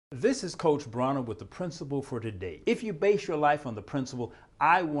This is Coach Bronner with the principle for today. If you base your life on the principle,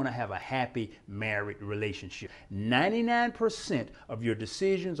 I want to have a happy married relationship, 99% of your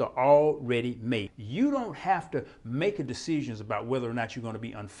decisions are already made. You don't have to make decisions about whether or not you're going to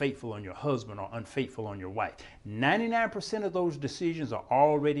be unfaithful on your husband or unfaithful on your wife. 99% of those decisions are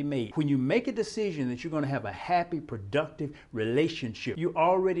already made. When you make a decision that you're going to have a happy, productive relationship, you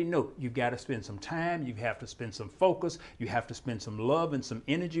already know you've got to spend some time, you have to spend some focus, you have to spend some love and some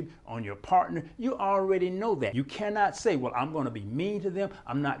energy on your partner. You already know that. You cannot say, well, I'm going to be mean to them,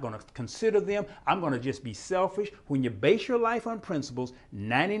 I'm not going to consider them, I'm going to just be selfish. When you base your life on principles,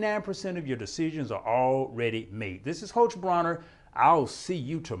 99% of your decisions are already made. This is Coach Bronner. I'll see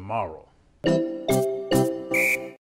you tomorrow.